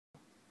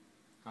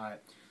Alright,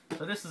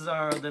 so this is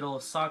our little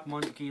Sock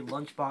Monkey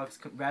Lunchbox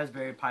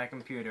Raspberry Pi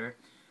computer.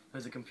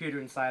 There's a computer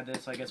inside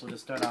this, so I guess we'll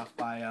just start off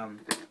by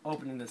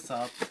opening this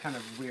up. It's kind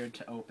of weird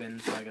to open,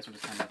 so I guess we'll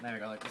just kind of, there we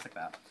go, just like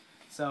that.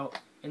 So,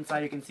 inside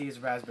you can see is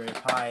Raspberry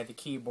Pi, the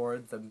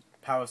keyboard, the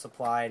power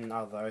supply, and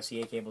all the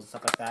RCA cables and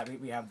stuff like that.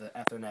 We have the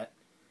Ethernet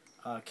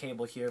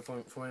cable here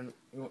for when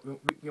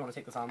you want to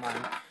take this online.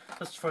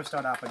 Let's first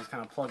start off by just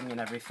kind of plugging in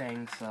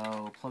everything.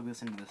 So, plug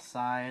this into the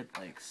side,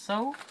 like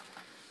so.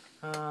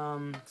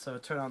 So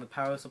turn on the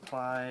power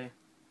supply,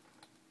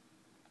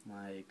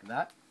 like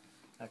that.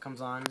 That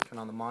comes on. Turn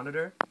on the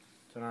monitor.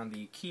 Turn on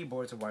the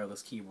keyboard. It's a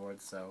wireless keyboard,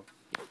 so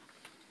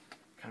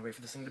kind of wait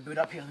for this thing to boot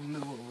up here. Let me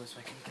move over so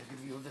I can get a good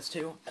view of this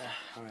too.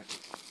 Alright.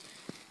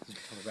 The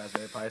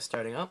Raspberry Pi is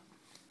starting up.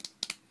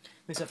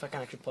 Let me see if I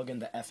can actually plug in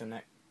the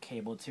Ethernet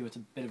cable too. It's a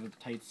bit of a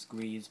tight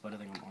squeeze, but I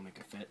think I'll make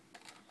it fit.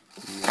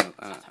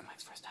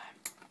 Mike's first time.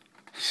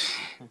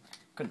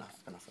 Good enough.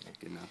 Good enough, I think.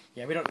 Good enough.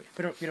 Yeah, we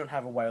don't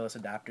have a wireless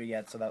adapter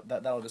yet, so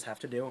that'll just have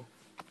to do.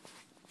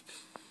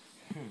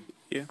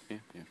 Yeah.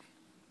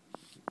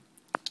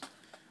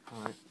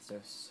 Alright, so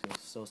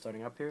still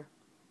starting up here.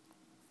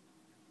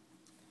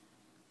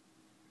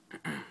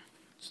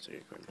 Just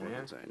take a quick look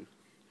inside.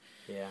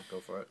 Yeah, go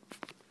for it.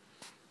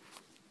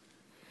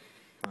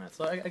 Alright,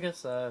 so I guess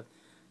so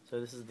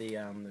this is the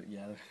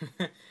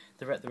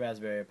the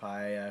Raspberry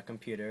Pi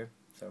computer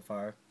so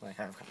far. I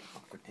have kind of an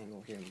awkward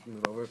angle here.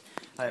 Move over.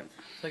 Alright,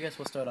 so I guess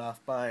we'll start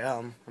off by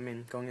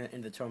going into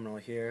the terminal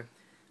here.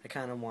 I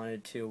kind of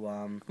wanted to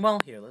well,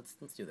 here let's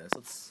do this.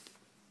 Let's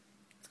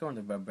go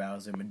into the web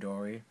browser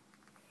Midori.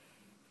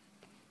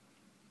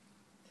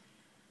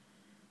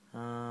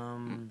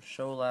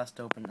 Show last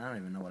open. I don't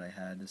even know what I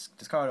had.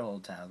 Discard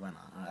old tabs. Why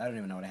not? I don't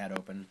even know what I had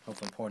open.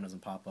 Hopefully porn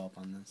doesn't pop up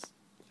on this.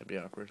 That'd be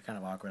awkward. Kind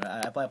of awkward.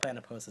 I plan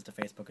to post this to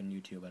Facebook and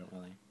YouTube. I don't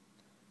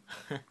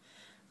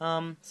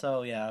really.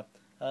 So yeah,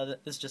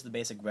 this is just the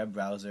basic web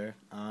browser.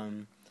 I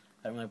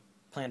don't really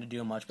plan to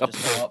do much, but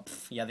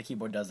just yeah, the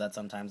keyboard does that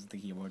sometimes with the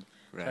keyboard.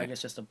 Right. So I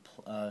guess just to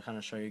kind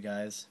of show you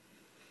guys.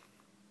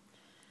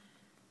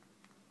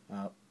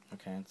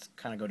 Okay, let's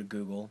kind of go to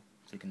Google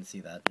so you can see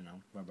that,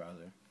 web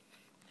browser.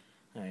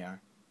 There you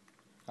are.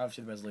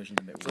 Obviously the resolution's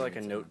a bit weird. It's like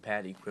a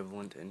notepad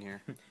equivalent in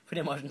here.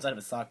 Pretty much inside of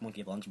a Sock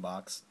Monkey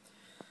lunchbox.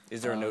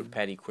 Is there a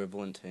notepad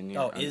equivalent in here?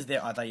 Oh, is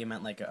there? I thought you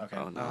meant like okay.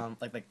 Oh, no.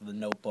 Like the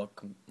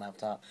notebook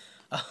laptop.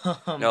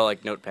 No,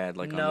 like notepad,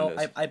 like no, on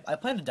Windows. I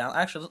plan to down.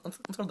 Actually, let's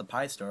go to the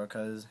Pi store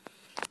because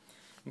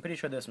I'm pretty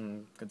sure there's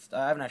some good stuff.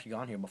 I haven't actually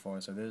gone here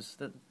before, so there's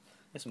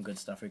some good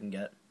stuff we can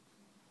get.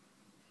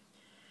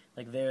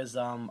 Like there's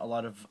a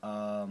lot of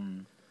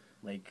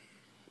like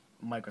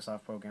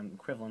Microsoft program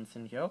equivalents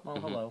in here. Oh,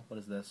 hello. What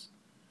is this?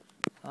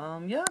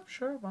 Yeah,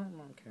 sure. I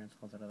don't care. Let's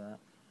close out of that.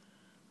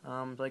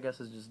 So I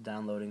guess it's just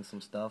downloading some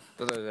stuff.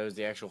 I thought that was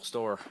the actual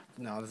store.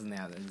 No, this isn't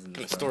that. This isn't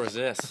the What store is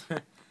this?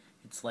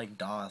 It's like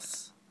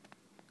DOS.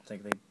 It's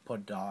like they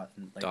put DOS,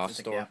 like DOS it's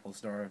store. like the Apple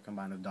store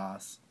combined with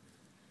DOS.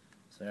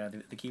 So yeah,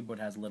 the keyboard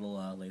has a little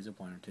laser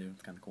pointer too.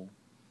 It's kind of cool.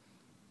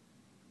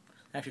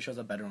 It actually shows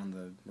up better on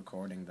the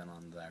recording than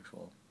on the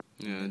actual.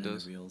 Yeah, it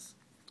does. Reels.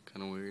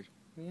 Kind of weird.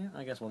 Yeah,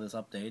 I guess while this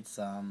updates,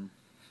 well,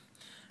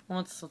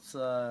 let's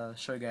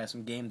show you guys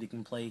some games you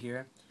can play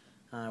here.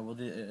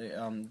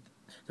 The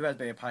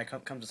Raspberry Pi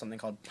comes with something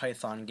called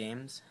Python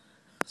games,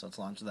 so let's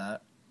launch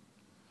that.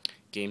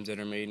 Games that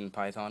are made in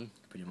Python?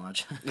 Pretty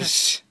much.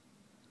 Pretty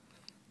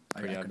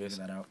obvious.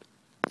 Figure that out.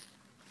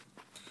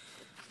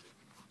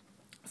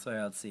 So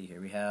yeah, let's see here.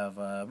 We have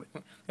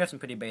some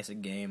pretty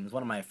basic games.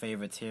 One of my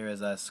favorites here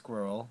is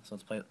Squirrel. So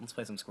let's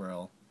play some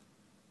Squirrel.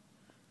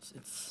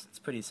 It's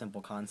pretty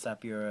simple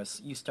concept. You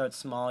start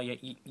small.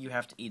 You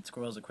have to eat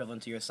squirrels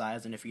equivalent to your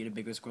size, and if you eat a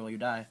bigger squirrel, you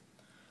die.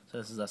 So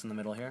this is us in the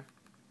middle here.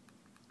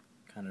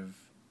 Kind of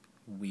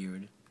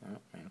weird. Oh,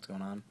 man, what's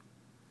going on?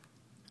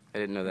 I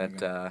didn't know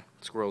that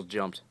squirrels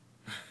jumped.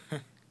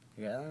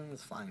 Yeah,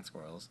 it's flying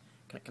squirrels.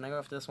 Can I go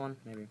after this one?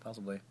 Maybe,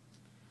 possibly.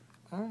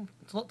 Oh,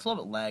 it's a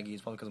little bit laggy.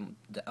 It's probably because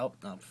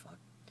I'm fuck.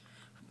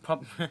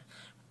 Probably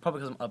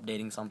because I'm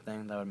updating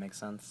something. That would make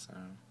sense.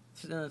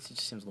 It just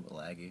seems a little bit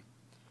laggy.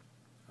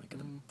 I'll get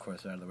the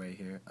cursor out of the way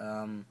here.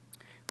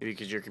 Maybe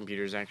because your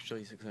computer's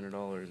actually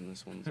 $600 and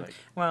this one's like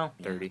well,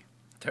 $30. Yeah,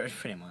 30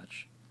 pretty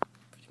much.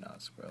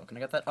 Squirrel. Can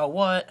I get that? Oh,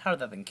 what? How did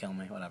that thing kill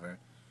me? Whatever.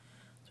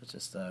 So let's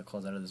just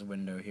close out of this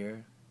window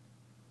here.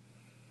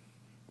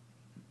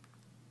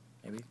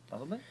 Maybe,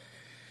 possibly.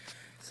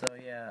 So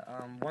yeah,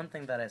 one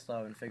thing that I still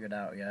haven't figured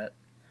out yet.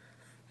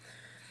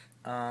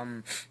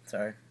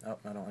 Sorry. Oh,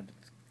 I don't want to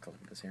close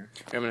this here.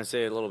 I'm gonna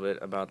say a little bit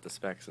about the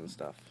specs and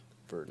stuff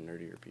for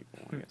nerdier people,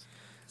 I guess.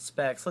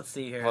 Specs. Let's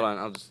see here. Hold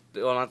on.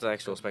 Not the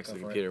actual specs of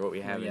the computer. What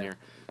we have in here.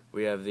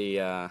 We have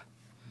the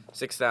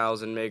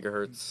 6,000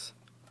 megahertz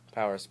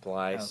power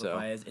supply.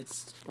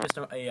 It's just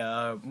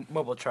a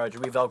mobile charger.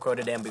 We velcroed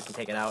it in, but we can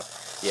take it out.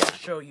 Yeah. I'll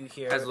show you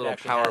here. It has a little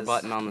power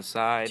button on the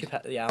side.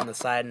 On the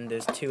side, and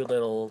there's two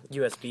little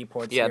USB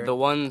ports. Yeah, here. the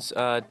one's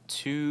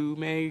 2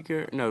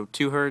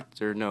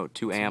 hertz or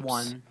 2 amps.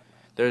 One.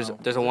 There's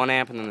a 1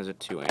 amp and then there's a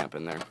 2 amp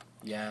in there.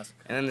 Yes.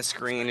 And then the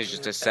screen is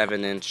just a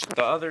 7-inch.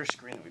 The other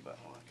screen that we bought.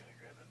 Hold on, gotta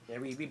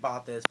grab it. Yeah, we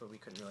bought this, but we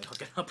couldn't really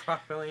hook it up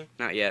properly.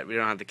 Not yet. We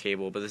don't have the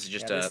cable, but this is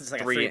just this is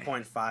like a 3.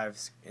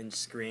 3.5-inch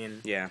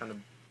screen. Yeah. Kind of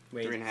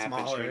way 3.5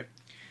 smaller. inch.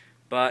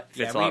 But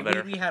it's a lot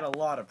better. We had a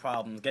lot of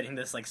problems getting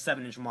this like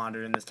 7-inch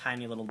monitor in this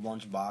tiny little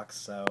lunchbox.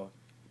 So.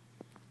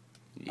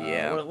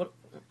 Yeah. What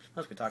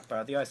else we talked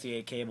about? The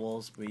RCA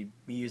cables. We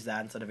use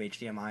that instead of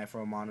HDMI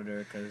for a monitor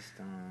because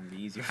it'd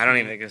be easier. I don't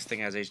even think this thing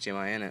has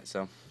HDMI in it,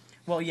 so.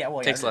 Well, yeah.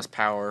 Takes less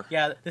power.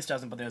 Yeah, this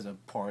doesn't, but there's a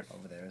port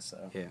over there,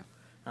 so. Yeah.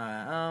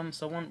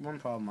 So one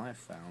problem I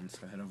found.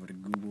 So head over to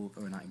Google,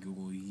 or not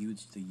Google, the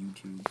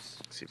YouTubes.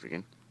 Let's see if we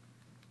can.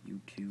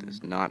 YouTube.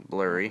 It's not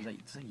blurry.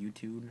 Is that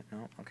YouTube?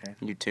 No. Okay.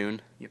 YouTube.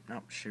 Yep.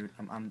 No. Shoot.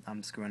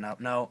 I'm screwing up.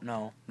 No.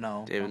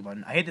 David.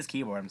 Button. I hate this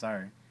keyboard. I'm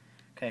sorry.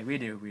 Okay.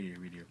 Redo.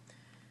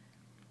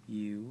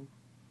 You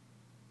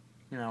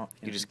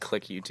just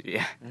click YouTube.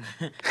 Yeah.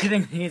 You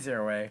think the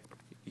easier way?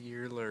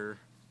 Yeller.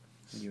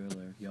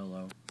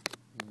 YOLO.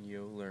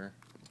 Yeller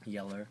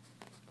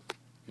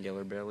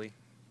belly.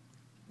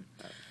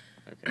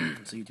 Okay.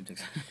 So YouTube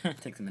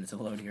takes a minute to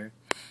load here.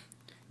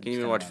 Can you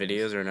even watch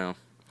videos or no?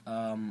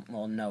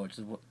 Well, no, which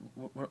is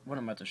what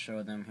I'm about to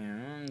show them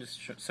here. Just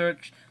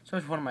search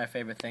one of my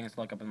favorite things to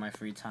look up in my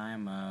free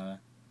time. Am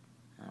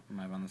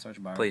I on the search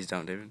bar? Please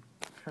don't, David.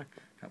 How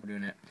we're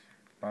doing it.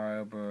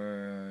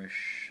 Barber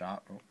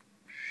shop.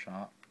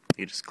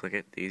 You just click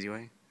it the easy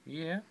way?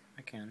 Yeah,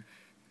 I can.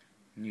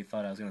 And you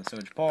thought I was gonna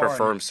search porn.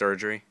 Perform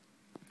surgery.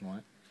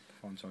 What?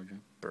 Perform surgery.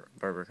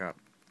 Barber cop.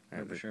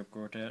 Barbershop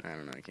quartet. I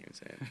don't know, I can't even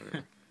say it.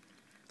 Whatever.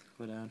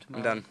 Go down to my...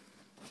 I'm done.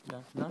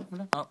 No.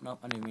 Oh, no,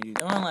 I didn't even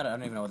I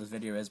don't even know what this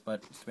video is,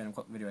 but it's a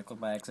random video I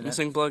clicked by accident.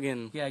 Missing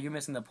plugin. Yeah, you're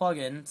missing the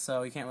plugin,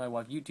 so you can't really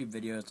watch YouTube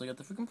videos to get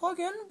the freaking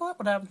plugin. But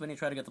what happens when you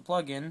try to get the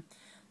plugin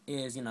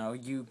is,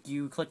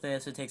 you click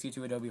this, it takes you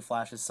to Adobe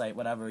Flash's site,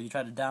 whatever. You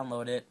try to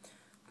download it.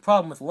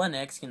 Problem with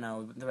Linux,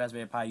 the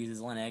Raspberry Pi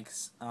uses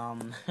Linux.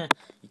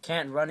 You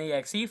can't run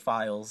exe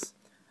files.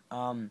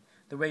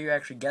 The way you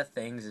actually get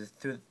things is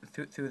through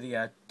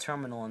the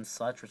terminal and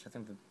such, which I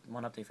think the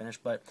one update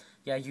finished. But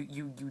yeah,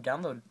 you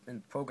download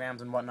programs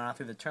and whatnot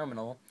through the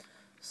terminal.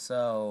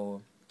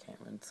 So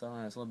it's a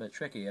little bit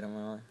tricky. I don't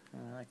really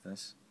like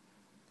this.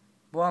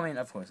 Well, I mean,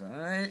 of course,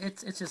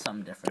 it's just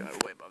something different.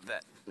 Got way above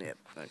that. Yep.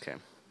 Okay.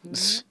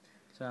 So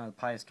the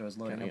Pi store is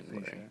loading up.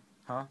 Sure.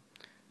 Huh?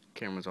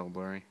 Camera's all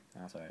blurry.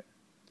 That's alright.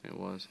 It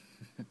was.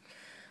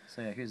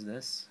 So yeah, here's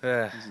this.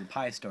 This is the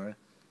Pi store.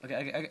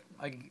 Okay,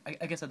 I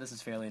guess that this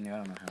is fairly new. I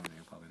don't know how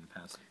many, probably in the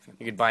past.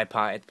 You could buy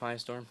pie at the Pi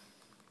store,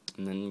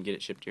 and then get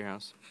it shipped to your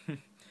house. The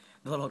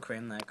little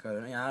crane that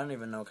code. Yeah, I don't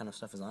even know what kind of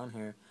stuff is on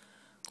here.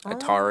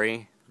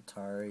 Atari.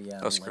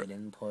 Yeah. Light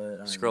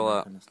input. Scroll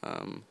up.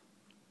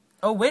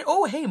 Oh wait.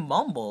 Oh hey,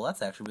 Mumble.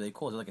 That's actually really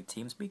cool. Is it like a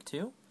TeamSpeak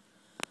too?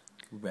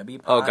 Rebby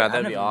Pi. Oh god,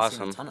 that'd be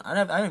awesome. I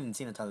haven't even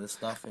seen a ton of this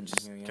stuff in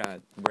here yet.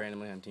 Kind of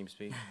randomly on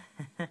TeamSpeak.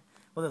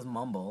 Well, there's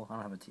Mumble. I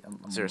don't have a.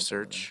 Is there a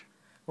search?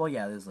 Well,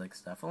 yeah, there's like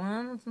stuff.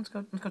 Well, let's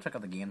go check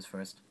out the games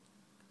first.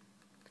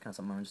 It's kind of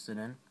something I'm interested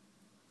in.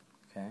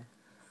 Okay.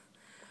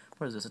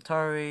 What is this?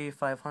 Atari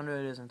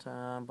 500 isn't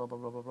blah blah blah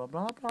blah blah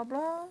blah blah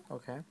blah.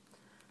 Okay.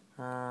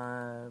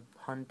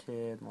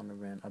 Hunted,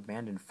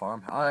 abandoned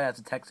farm. Oh yeah, it's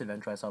a text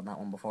adventure. I saw that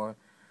one before.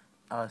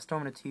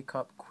 Storm in a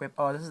teacup. Quip.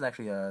 Oh, this is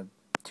actually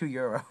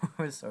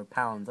 €2 or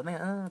pounds. I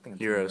think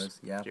it's euros.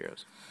 Yeah.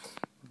 Euros.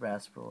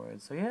 Raspbery.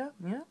 So yeah.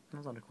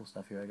 There's a lot of cool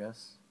stuff here, I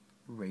guess.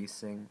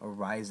 Racing or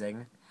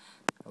rising.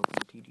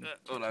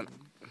 Hold on.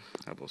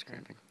 Elbow's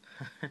cramping.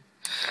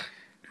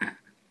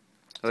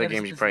 Other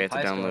games you probably have to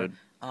download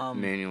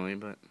manually,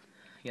 but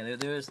yeah,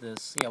 there's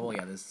this. Yeah, well,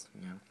 yeah, this.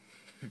 Yeah.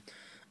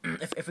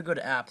 If we go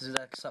to apps, there's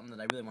actually something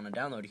that I really want to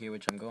download here,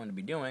 which I'm going to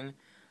be doing.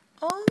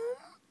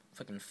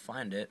 If I can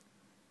find it.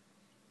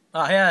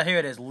 Oh yeah, here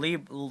it is.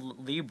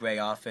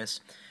 LibreOffice.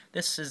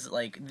 This is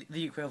like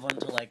the equivalent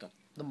to like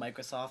the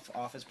Microsoft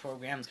Office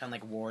programs, kind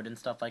of like Word and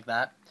stuff like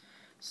that.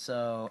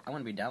 So I'm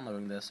going to be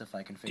downloading this if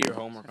I can figure. Do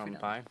your homework on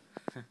Pi.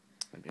 A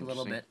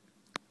little bit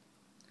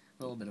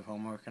of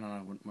homework. I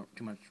don't know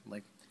too much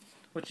like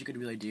what you could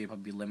really do.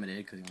 Probably be limited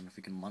because you know if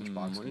you can Lunchbox.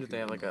 I wonder if they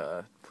have like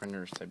a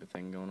printers type of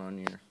thing going on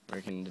here, where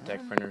you can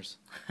detect printers.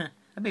 You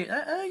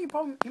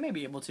may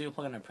be able to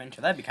plug in a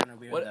printer. That'd be kind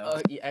of weird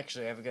though.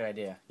 Actually, I have a good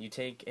idea. You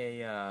take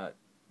a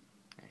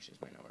actually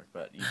this might not work,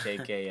 but you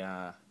take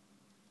a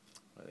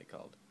what are they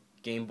called?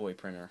 Game Boy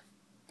printer.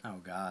 Oh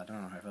God, I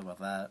don't know how I feel about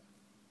that.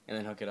 And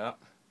then hook it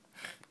up,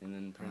 and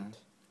then print.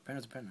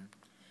 Printer's a printer.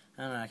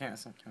 I don't know, I can't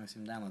seem to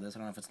download this. I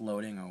don't know if it's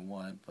loading or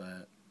what, but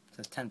it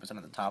says 10%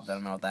 at the top. I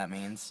don't know what that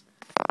means.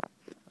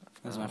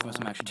 This is my first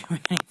time actually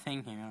doing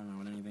anything here. I don't know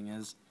what anything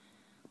is.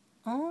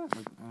 I'm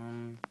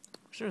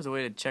sure there's a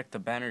way to check the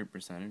battery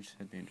percentage.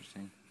 That'd be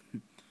interesting.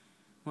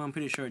 Well, I'm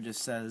pretty sure it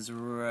just says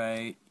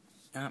right.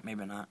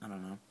 Maybe not. I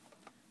don't know.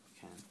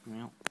 Okay.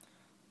 Well.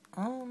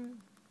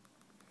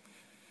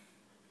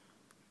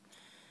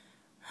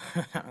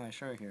 Not really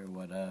sure here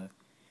what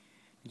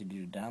you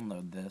do to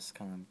download this,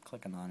 kind of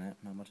clicking on it,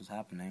 not much is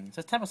happening. It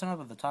says 10% up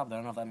at the top, though. I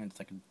don't know if that means it's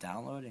like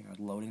downloading or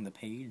loading the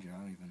page, or I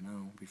don't even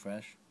know.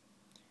 Refresh.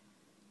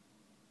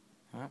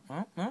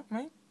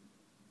 Right.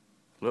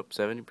 Whoop,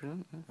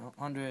 70%?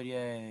 100,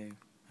 yay.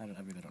 I really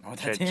don't know what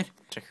that did.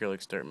 Check your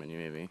like start menu,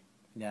 maybe.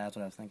 Yeah, that's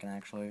what I was thinking,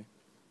 actually.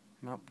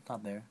 Nope, it's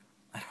not there.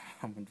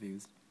 I'm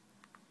confused.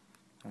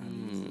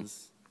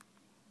 It's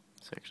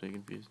actually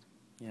confused.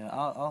 Yeah,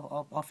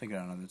 I'll figure it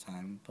out another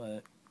time,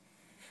 but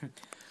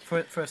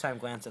first time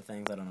glance at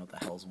things, I don't know what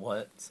the hell's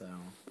what, so.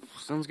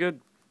 Sounds good.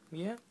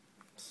 Yeah.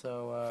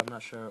 So, I'm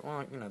not sure.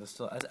 Well, you know, there's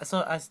still, I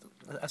still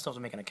have to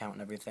make an account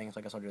and everything, so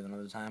I guess I'll do it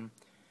another time.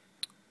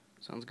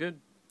 Sounds good.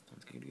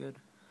 Sounds good.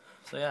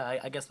 So, yeah,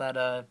 I guess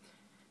that,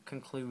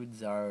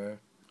 concludes our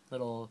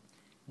little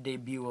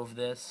debut of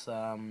this.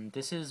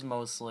 This is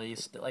mostly,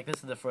 this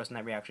is the first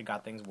night we actually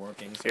got things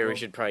working. So here, we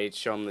should probably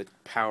show them the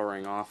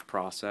powering off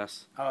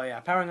process. Oh, yeah,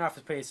 powering off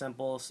is pretty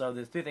simple. So,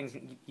 there's three things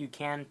you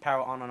can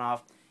power on and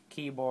off. The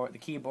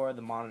keyboard,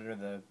 the monitor,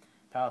 the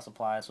power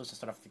supply. So, let's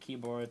just start off with the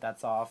keyboard.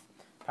 That's off.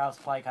 Power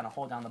supply, kind of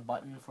hold down the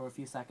button for a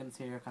few seconds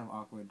here. Kind of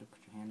awkward to put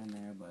your hand in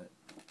there, but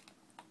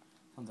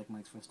sounds like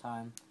Mike's first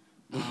time.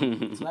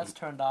 So that's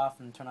turned off,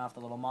 and turn off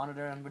the little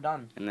monitor, and we're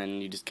done. And then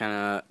you just kind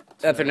of...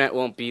 Ethernet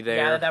won't be there.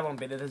 Yeah, that won't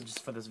be there. This is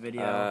just for this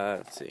video.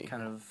 Let's see.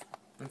 Kind of,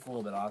 it's a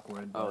little bit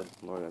awkward. But oh,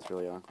 Lord, that's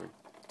really awkward.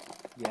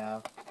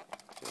 Yeah.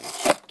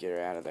 Get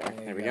her out of there.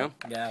 There we go.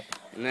 Yeah.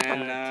 And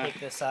then,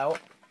 take this out.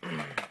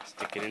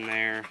 Stick it in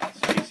there.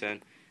 That's what you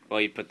said. Well,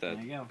 you put the...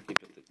 There you go. You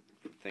put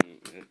the thing,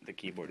 the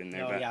keyboard in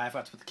there. Oh, yeah, I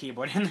forgot to put the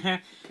keyboard in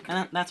there.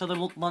 And that's our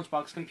little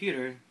Lunchbox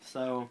computer.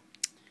 So,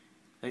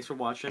 thanks for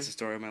watching. That's the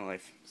story of my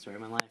life. Story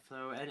of my life.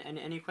 So,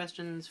 any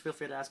questions, feel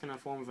free to ask in a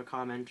form of a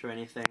comment or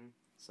anything.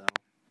 So,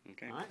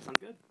 okay. Alright, sounds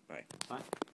good. Bye. Bye.